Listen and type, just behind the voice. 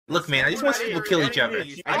Look, man, I just want people to kill each other.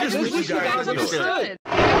 I just wish you guys understood.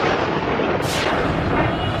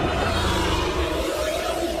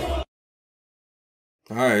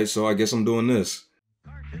 Alright, so I guess I'm doing this.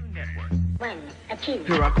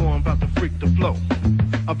 Here I go, I'm about to freak the flow.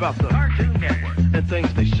 About the Cartoon Network and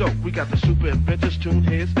things they show. We got the super adventures, tune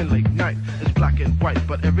heads, and late night. It's black and white,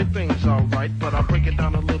 but everything's alright. But I'll break it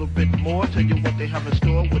down a little bit more. Tell you what they have in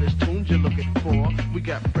store, what his tunes you're looking for. We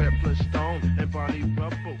got Fred Flintstone and Barney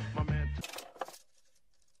Rubble, my man.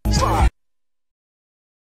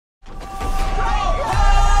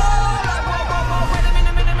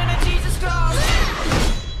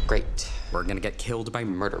 Great. We're gonna get killed by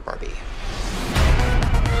Murder Barbie.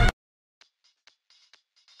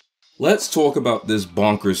 Let's talk about this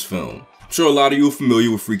bonkers film. I'm sure a lot of you are familiar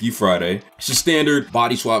with Freaky Friday. It's a standard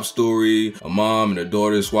body swap story. A mom and her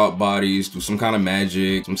daughter swap bodies through some kind of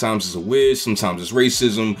magic. Sometimes it's a wish, sometimes it's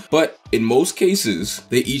racism. But in most cases,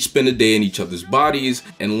 they each spend a day in each other's bodies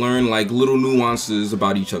and learn like little nuances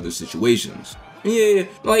about each other's situations. Yeah,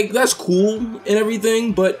 like that's cool and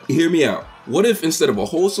everything, but hear me out. What if instead of a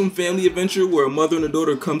wholesome family adventure where a mother and a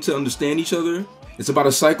daughter come to understand each other, it's about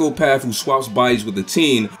a psychopath who swaps bodies with a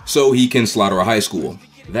teen so he can slaughter a high school?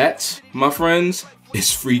 That, my friends,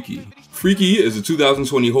 is Freaky. Freaky is a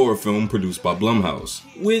 2020 horror film produced by Blumhouse,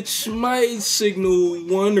 which might signal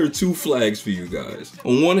one or two flags for you guys.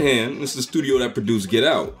 On one hand, it's the studio that produced Get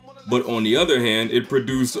Out, but on the other hand, it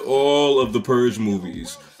produced all of the Purge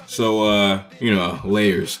movies. So, you know,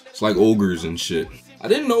 layers. It's like ogres and shit. I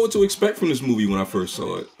didn't know what to expect from this movie when I first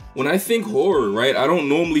saw it. When I think horror, right, I don't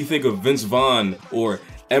normally think of Vince Vaughn or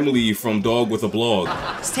Emily from Dog with a Blog.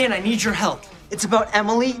 Stan, I need your help. It's about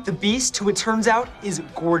Emily, the Beast, who it turns out is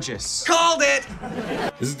gorgeous. Called it!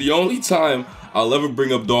 This is the only time I'll ever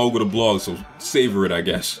bring up Dog with a Blog, so savor it, I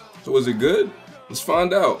guess. So is it good? Let's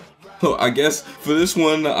find out. So I guess for this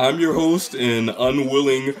one, I'm your host and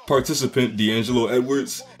unwilling participant, D'Angelo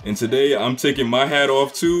Edwards, and today I'm taking my hat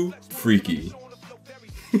off to Freaky.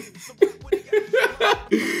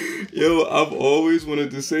 Yo, I've always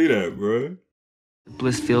wanted to say that, bruh.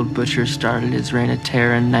 Blissfield Butcher started his reign of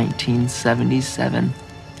terror in 1977,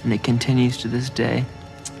 and it continues to this day.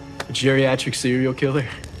 A geriatric serial killer?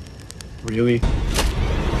 Really?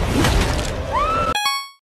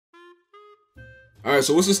 Alright,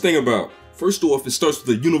 so what's this thing about? First off, it starts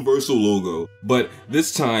with a Universal logo, but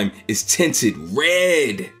this time it's tinted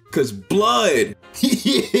red. Cause blood!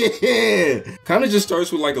 Yeah! Kinda just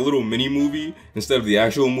starts with like a little mini movie instead of the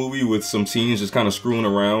actual movie with some teens just kinda screwing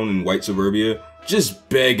around in white suburbia, just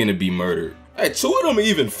begging to be murdered. Hey, two of them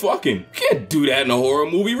even fucking. You can't do that in a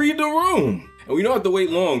horror movie, read the room! And we don't have to wait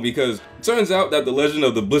long because it turns out that the legend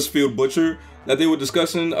of the Blissfield Butcher that they were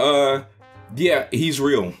discussing, yeah, he's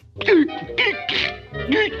real.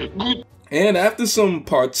 And after some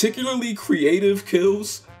particularly creative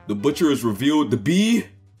kills, the Butcher is revealed to be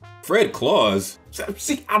Fred Claus.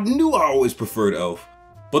 See, I knew I always preferred Elf.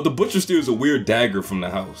 But the Butcher steals a weird dagger from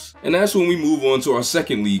the house. And that's when we move on to our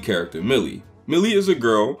second lead character, Millie. Millie is a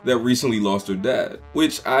girl that recently lost her dad,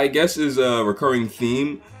 which I guess is a recurring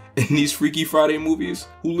theme in these Freaky Friday movies,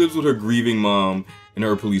 who lives with her grieving mom and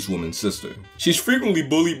her policewoman sister. She's frequently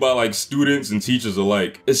bullied by like students and teachers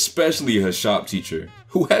alike, especially her shop teacher,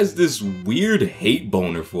 who has this weird hate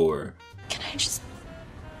boner for her. Can I just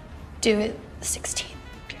do it 16?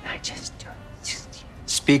 I just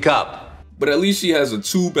Speak up. But at least she has her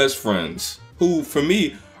two best friends, who, for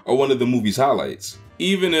me, are one of the movie's highlights,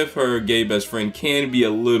 even if her gay best friend can be a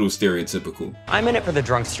little stereotypical. I'm in it for the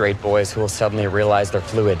drunk straight boys who will suddenly realize they're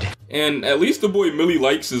fluid. And at least the boy Millie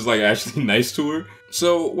likes is like actually nice to her.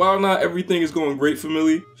 So while not everything is going great for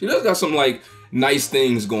Millie, she does got some like nice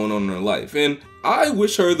things going on in her life, and I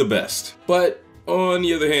wish her the best. But on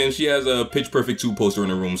the other hand, she has a Pitch Perfect 2 poster in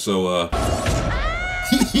her room, so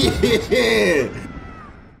yeah.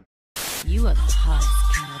 You are the hottest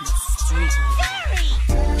kid on the street.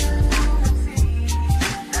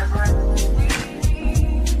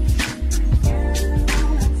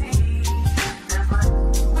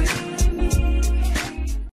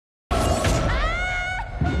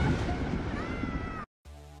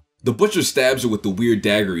 The Butcher stabs her with the weird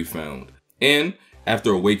dagger he found, and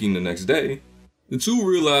after awaking the next day, the two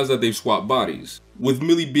realize that they've swapped bodies, with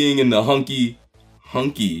Millie being in the hunky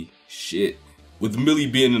shit. With Millie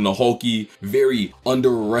being in the hulky, very under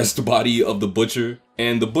arrest body of the Butcher,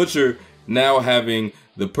 and the Butcher now having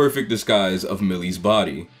the perfect disguise of Millie's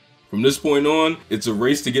body. From this point on, it's a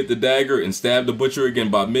race to get the dagger and stab the Butcher again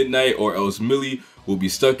by midnight, or else Millie will be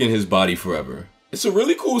stuck in his body forever. It's a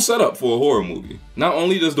really cool setup for a horror movie. Not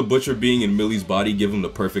only does the butcher being in Millie's body give him the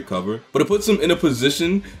perfect cover, but it puts him in a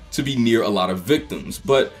position to be near a lot of victims.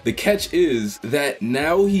 But the catch is that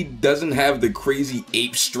now he doesn't have the crazy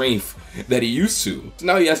ape strength that he used to. So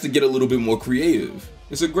now he has to get a little bit more creative.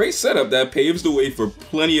 It's a great setup that paves the way for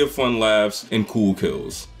plenty of fun laughs and cool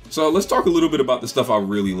kills. So let's talk a little bit about the stuff I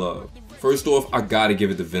really love. First off, I gotta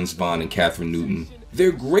give it to Vince Vaughn and Catherine Newton.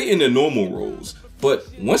 They're great in their normal roles, but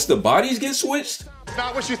once the bodies get switched... It's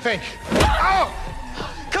not what you think. Oh!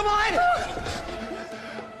 Come on!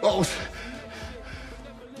 Both.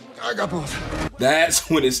 I got both. That's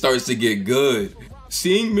when it starts to get good.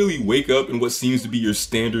 Seeing Millie wake up in what seems to be your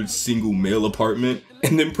standard single male apartment,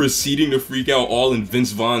 and then proceeding to freak out all in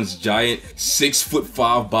Vince Vaughn's giant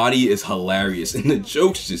 6'5" body is hilarious, and the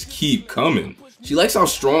jokes just keep coming. She likes how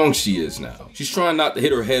strong she is now. She's trying not to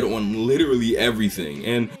hit her head on literally everything.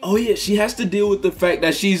 And oh yeah, she has to deal with the fact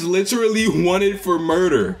that she's literally wanted for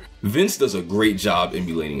murder. Vince does a great job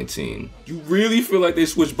emulating a teen. You really feel like they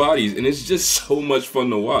switch bodies, and it's just so much fun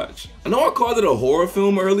to watch. I know I called it a horror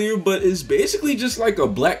film earlier, but it's basically just like a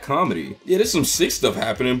black comedy. Yeah, there's some sick stuff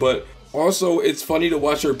happening, but also it's funny to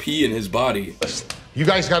watch her pee in his body. You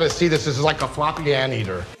guys gotta see this. This is like a floppy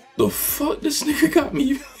anteater. The fuck? This nigga got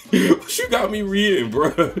me... What you got me reading,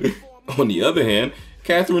 bruh? On the other hand,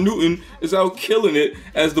 Catherine Newton is out killing it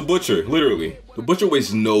as the butcher, literally. The butcher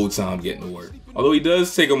wastes no time getting to work. Although he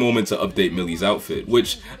does take a moment to update Millie's outfit,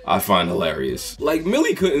 which I find hilarious. Like,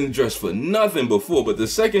 Millie couldn't dress for nothing before, but the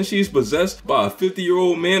second she's possessed by a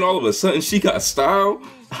 50-year-old man, all of a sudden she got style?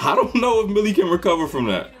 I don't know if Millie can recover from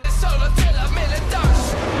that.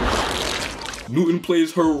 Newton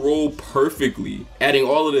plays her role perfectly, adding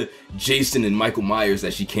all of the Jason and Michael Myers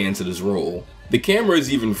that she can to this role. The camera is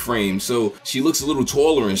even framed, so she looks a little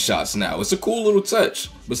taller in shots now. It's a cool little touch.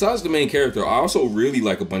 Besides the main character, I also really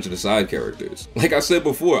like a bunch of the side characters. Like I said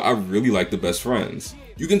before, I really like the best friends.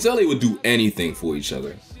 You can tell they would do anything for each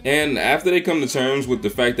other. And after they come to terms with the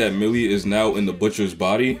fact that Millie is now in the butcher's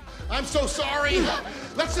body... I'm so sorry.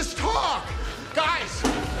 Let's just talk. Guys,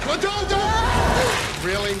 don't.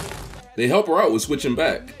 Really? They help her out with switching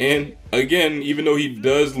back. And again, even though he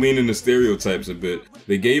does lean into stereotypes a bit,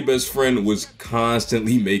 the gay best friend was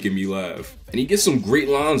constantly making me laugh. And he gets some great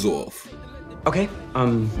lines off. Okay,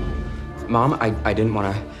 Mom, I didn't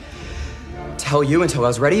want to tell you until I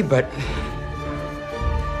was ready, but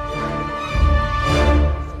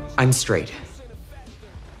I'm straight.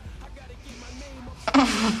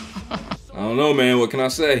 I don't know, man. What can I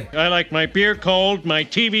say? I like my beer cold, my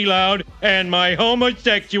TV loud, and my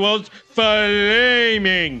homosexuals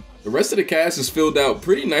flaming. The rest of the cast is filled out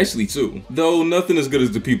pretty nicely too, though nothing as good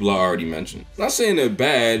as the people I already mentioned. Not saying they're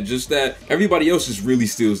bad, just that everybody else just really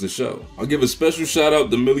steals the show. I'll give a special shout out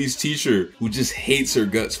to Millie's teacher, who just hates her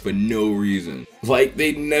guts for no reason. Like,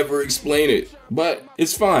 they never explain it. But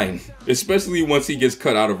it's fine, especially once he gets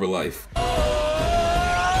cut out of her life.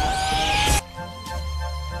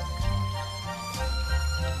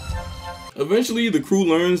 Eventually, the crew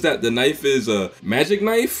learns that the knife is a magic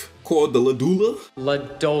knife called the Ladula.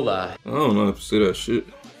 Ladola. I don't know how to say that shit.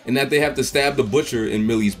 And that they have to stab the butcher in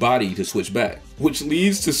Millie's body to switch back, which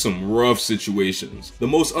leads to some rough situations. The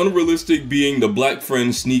most unrealistic being the black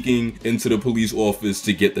friend sneaking into the police office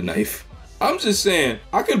to get the knife. I'm just saying,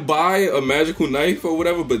 I could buy a magical knife or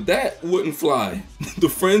whatever, but that wouldn't fly. The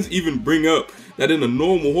friends even bring up that in a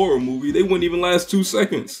normal horror movie, they wouldn't even last 2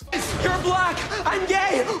 seconds. You're black! I'm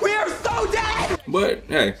gay! We are so dead! But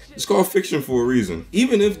hey, it's called fiction for a reason.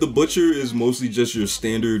 Even if the butcher is mostly just your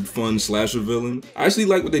standard fun slasher villain, I actually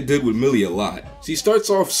like what they did with Millie a lot. She starts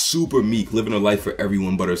off super meek, living her life for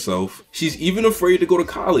everyone but herself. She's even afraid to go to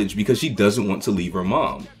college because she doesn't want to leave her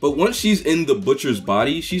mom. But once she's in the butcher's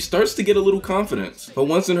body, she starts to get a little confidence. But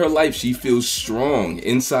once in her life, she feels strong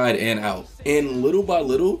inside and out. And little by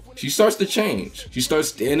little, she starts to change. She starts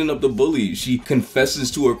standing up to bullies. She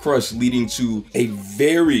confesses to her crush, leading to a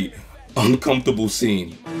very uncomfortable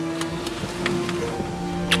scene.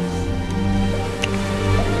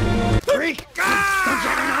 Freak! Get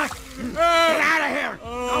out of here!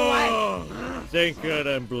 Go away! Thank God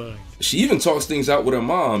I'm blind. She even talks things out with her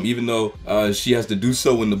mom, even though she has to do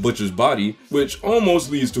so in the butcher's body, which almost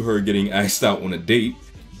leads to her getting asked out on a date.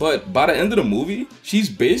 But by the end of the movie, she's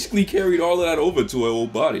basically carried all of that over to her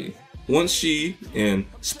old body. Once she, and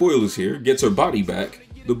spoilers here, gets her body back,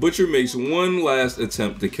 the butcher makes one last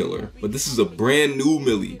attempt to kill her. But this is a brand new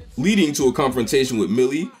Millie, leading to a confrontation with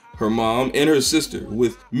Millie, her mom, and her sister,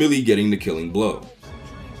 with Millie getting the killing blow.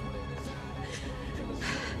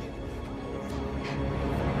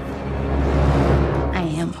 I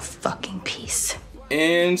am a fucking piece.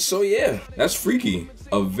 And so yeah, that's freaky.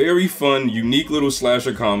 a very fun, unique little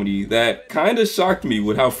slasher comedy that kinda shocked me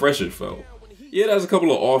with how fresh it felt. Yeah, it has a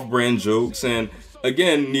couple of off-brand jokes and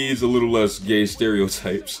again needs a little less gay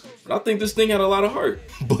stereotypes. But I think this thing had a lot of heart.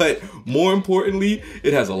 But more importantly,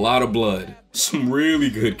 it has a lot of blood. Some really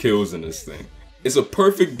good kills in this thing. It's a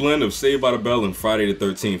perfect blend of Saved by the Bell and Friday the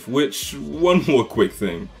 13th, which, one more quick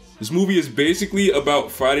thing. This movie is basically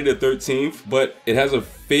about Friday the 13th, but it has a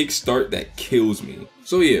fake start that kills me.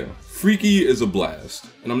 So yeah, Freaky is a blast.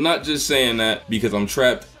 And I'm not just saying that because I'm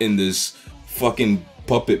trapped in this fucking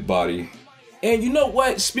puppet body. And you know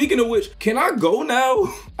what? Speaking of which, can I go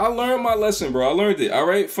now? I learned my lesson, bro. I learned it. All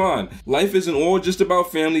right, fine. Life isn't all just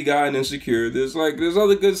about Family Guy and Insecure. There's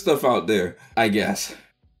other good stuff out there, I guess.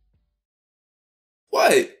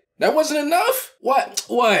 What? That wasn't enough? What?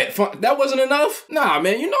 That wasn't enough? Nah,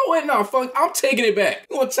 man, you know what? Nah, fuck, I'm taking it back.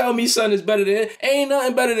 You gonna tell me something is better than, ain't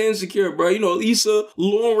nothing better than Insecure, bro. You know, Lisa,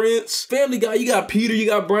 Lawrence, Family Guy, you got Peter, you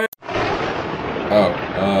got Brian. Oh,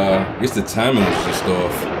 I guess the timing was just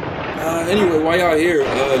off. Anyway, while y'all here,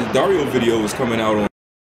 the Dario video is coming out on